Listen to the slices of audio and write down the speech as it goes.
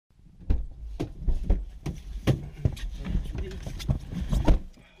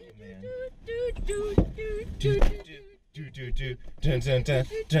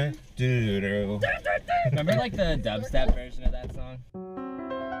Remember like the dubstep version of that song?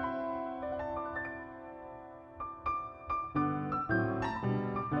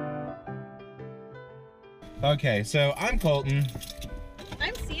 Okay, so I'm Colton.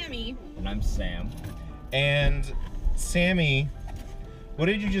 I'm Sammie. And I'm Sam. And Sammie, what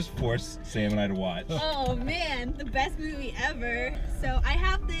did you just force Sam and I to watch? Oh man, the best movie ever. So I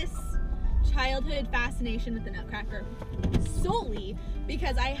have this childhood fascination with the Nutcracker solely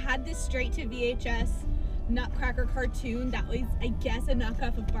because I had this straight to VHS Nutcracker cartoon that was, I guess, a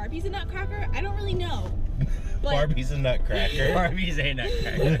knockoff of Barbie's a Nutcracker. I don't really know. But Barbie's a Nutcracker. Barbie's a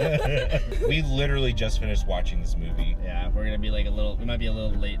Nutcracker. We literally just finished watching this movie. Yeah, we're gonna be like we might be a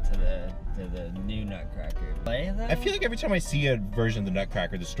little late to the new Nutcracker. Play though? I feel like every time I see a version of the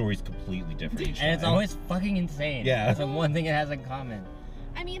Nutcracker, the story's completely different each time. And it's always fucking insane. Yeah. That's the one thing it has in common.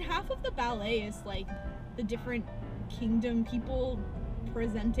 I mean, half of the ballet is like the different kingdom people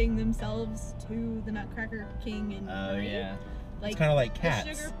presenting themselves to the Nutcracker King and yeah. It's kind of like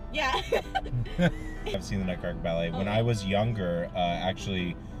Cats. Sugar, yeah. I've seen the Nutcracker Ballet. When I was younger,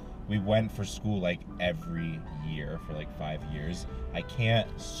 actually, we went for school like every year for like 5 years. I can't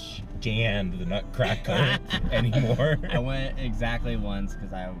stand the Nutcracker anymore. I went exactly once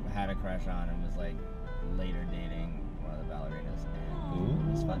because I had a crush on and was like later dating one of the ballerinas. And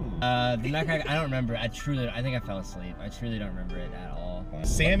it was fun. The Nutcracker, I don't remember. I think I fell asleep. I truly don't remember it at all.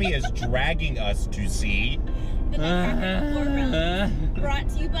 Sammie is dragging us to see The Nutcracker Four Realms, brought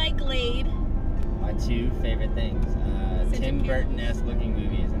to you by Glade. My two favorite things. Tim Burton-esque looking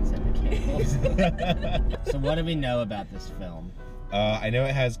movies and Syndicate. So what do we know about this film? I know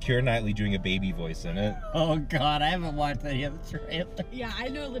it has Keira Knightly doing a baby voice in it. Oh god, I haven't watched any of the trailer. Yeah, I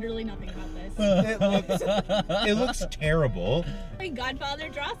know literally nothing about this. It looks terrible. My godfather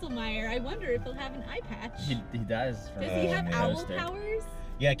Drosselmeyer, I wonder if he'll have an eye patch. He does. Does he have owl powers?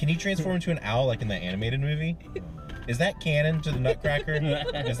 Yeah, can he transform into an owl like in the animated movie? Is that canon to the Nutcracker?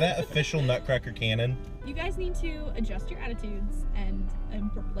 Is that official Nutcracker canon? You guys need to adjust your attitudes and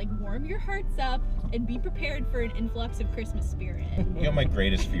like warm your hearts up and be prepared for an influx of Christmas spirit. You know what my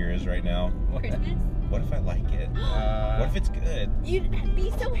greatest fear is right now? Christmas? What if I like it? What if it's good? You'd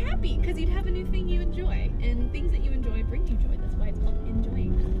be so happy because you'd have a new thing you enjoy, and things that you enjoy bring you joy. That's why it's called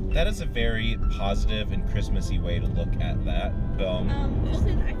enjoying. That is a very positive and Christmassy way to look at that film.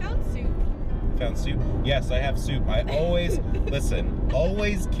 Colton, I found soup. Found soup? Yes, I have soup. I always, listen,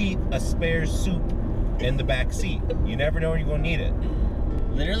 always keep a spare soup in the back seat. You never know when you're gonna need it.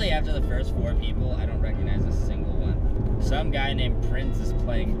 Literally after the first 4 people, I don't recognize a single one. Some guy named Prince is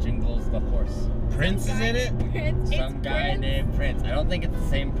playing Jingles the horse. Prince is in it? Some guy named Prince. I don't think it's the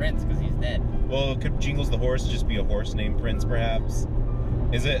same Prince because he's dead. Well, could Jingles the horse just be a horse named Prince, perhaps?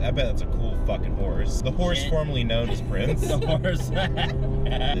 Is it? I bet that's a cool fucking horse. The horse formerly known as Prince. The horse.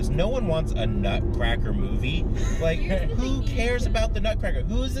 No one wants a Nutcracker movie. Like, who cares about the Nutcracker?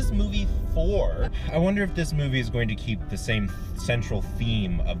 Who is this movie for? I wonder if this movie is going to keep the same central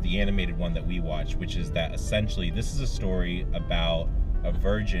theme of the animated one that we watched, which is that essentially this is a story about a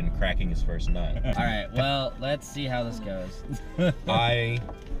virgin cracking his first nut. Alright, well, let's see how this goes. I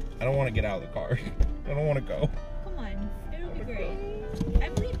don't want to get out of the car. I don't want to go. Come on, it'll be great. I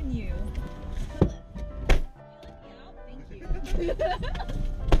believe in you. Thank you.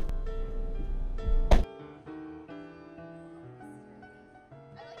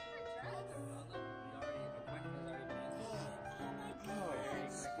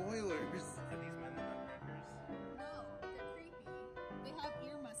 Spoilers. Are these men the Nutcrackers? No, they're creepy. They have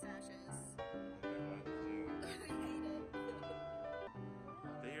ear mustaches. I hate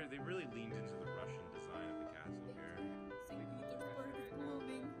it. They really leaned into the Russian design of the castle here. St. Petersburg is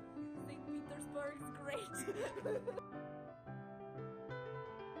blooming. St. Petersburg is great.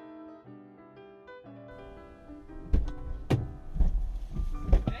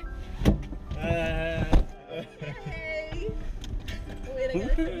 Hey! Wait, I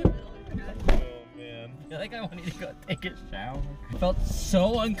gotta sit in the middle. Oh man. I feel like I wanted to go take a shower. I felt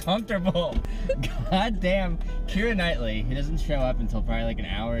so uncomfortable. God damn. Keira Knightly, who doesn't show up until probably like an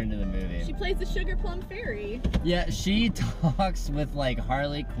hour into the movie. She plays the Sugar Plum Fairy. Yeah, she talks with like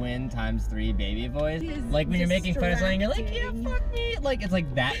Harley Quinn ×3 baby voice. Like when you're making fun of something, you're like, yeah, fuck me. Like it's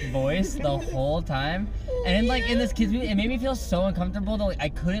like that voice the whole time. And like in this kids movie, it made me feel so uncomfortable that like I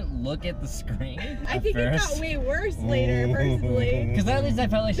couldn't look at the screen. I think it got way worse later, personally. Because at least I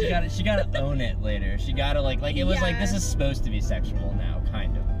felt like she gotta own it later. She gotta like it was like this is supposed to be sexual now,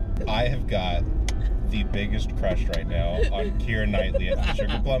 kind of. I have got the biggest crush right now on Keira Knightly as the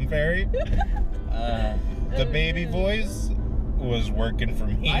Sugar Plum Fairy. The baby voice was working for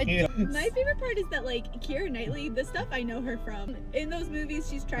me. My favorite part is that, like, Keira Knightly, the stuff I know her from, in those movies,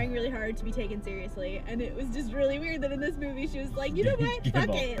 she's trying really hard to be taken seriously. And it was just really weird that in this movie, she was like, you know what? Fuck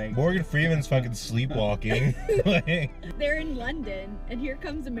it. Morgan Freeman's fucking sleepwalking. Like, They're in London, and here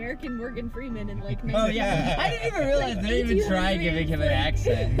comes American Morgan Freeman in, like, Oh yeah, I didn't even realize they didn't even try giving him an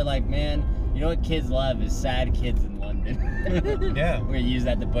accent. They're like, man, you know what kids love is sad kids in London. Yeah. We're gonna use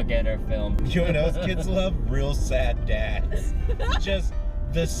that to bookend our film. You know what else kids love? Real sad dads. Just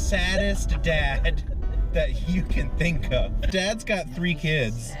the saddest dad that you can think of. Dad's got 3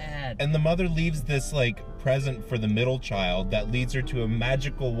 kids. Sad. And the mother leaves this, like, present for the middle child that leads her to a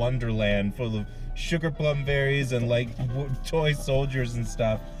magical wonderland full of sugar plum berries and, like, toy soldiers and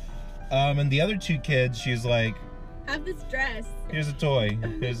stuff. And the other 2 kids, she's like, Have this dress. here's a toy.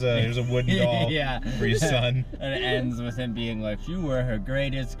 Here's a wooden doll Yeah. for your son. And it ends with him being like, you were her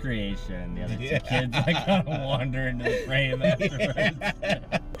greatest creation. The other 2 kids like kind of wander into the frame afterwards.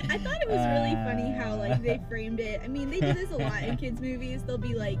 I thought it was really funny how, like, they framed it. I mean, they do this a lot in kids' movies. They'll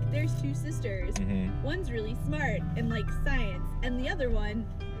be like, there's 2 sisters. Mm-hmm. One's really smart and likes science, and the other one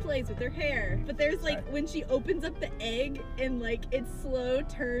plays with her hair. But there's, like, when she opens up the egg and, like, it's slow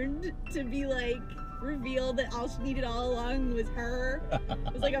turned to be, like, revealed that all she needed all along was her.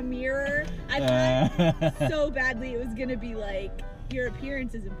 It was like a mirror. I thought so badly it was gonna be like, your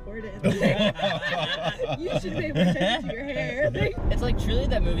appearance is important. You should pay more attention to your hair. It's like truly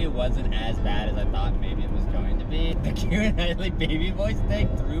that movie wasn't as bad as I thought maybe it was going to be. The Keira Knightly baby voice thing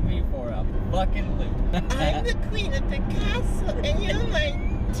threw me for a fucking loop. I'm the queen of the castle, and you're my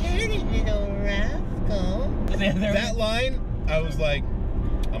dirty little rascal. That line, I was like,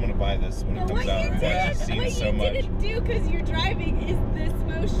 I'm gonna buy this when it comes out. I've seen so much. What you didn't do because you're driving is this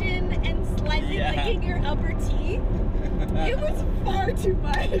motion and slightly licking your upper teeth. It was far too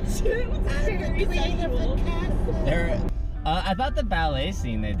much. It was very sexual. I thought the ballet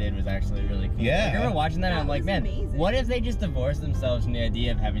scene they did was actually really cool. Yeah. I remember watching that and I'm like, man, amazing. what if they just divorced themselves from the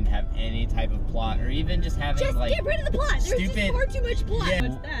idea of having to have any type of plot or even just having Just like get rid of the plot. There's stupid, just far too much plot. Yeah.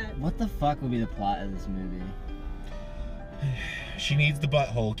 What's that? What the fuck would be the plot of this movie? She needs the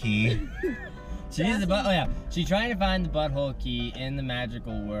butthole key. She needs the butt. Oh yeah, she's trying to find the butthole key in the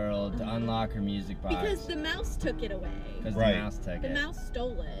magical world to unlock her music box. Because the mouse took it away. Because Right. the mouse took The it. mouse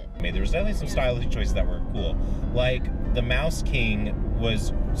stole it. I mean, there was definitely some stylistic choices that were cool. Like, the Mouse King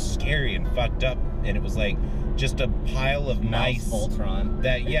was scary and fucked up, and it was like just a pile of mice. Voltron.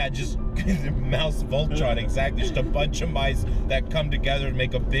 That, yeah, just Mouse Voltron, exactly. Just a bunch of mice that come together to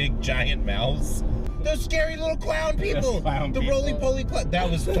make a big giant mouse. Those scary little clown people. The roly-poly clown.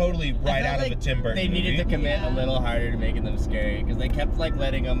 That was totally right out of a Tim Burton They needed movie. to commit a little harder to making them scary because they kept like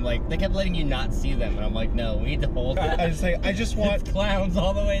letting them they kept letting you not see them, and I'm like, no, we need to hold. I just want It's clowns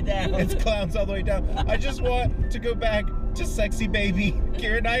all the way down. It's clowns all the way down. I just want to go back to sexy baby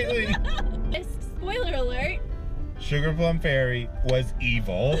Keira Knightly. Spoiler alert. Sugar Plum Fairy was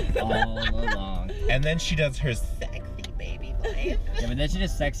evil. all along. And then she does her sexy baby voice. Yeah, but then she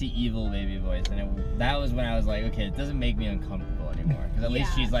does sexy evil baby voice, and that was when I was like, okay, it doesn't make me uncomfortable anymore because at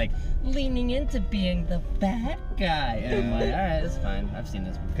least she's like leaning into being the bad guy, and I'm like, all right, that's fine. I've seen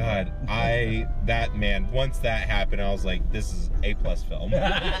this before. God, once that happened, I was like, this is A+ film.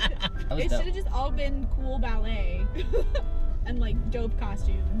 It should have just all been cool ballet and like dope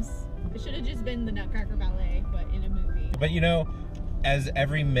costumes. It should have just been the Nutcracker Ballet, but in a movie. But you know, as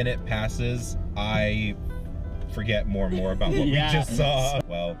every minute passes, I forget more and more about what we just saw.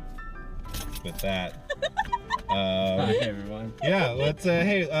 Well, with that, Hi everyone. yeah, let's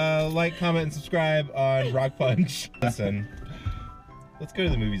like, comment, and subscribe on Rock Punch. Listen, let's go to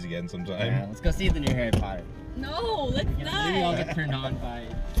the movies again sometime. Yeah, let's go see the new Harry Potter. No, let's Maybe I'll not. get turned on by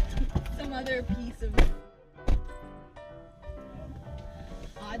it. Some other piece of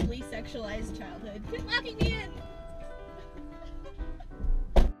oddly sexualized childhood. Quit locking me in.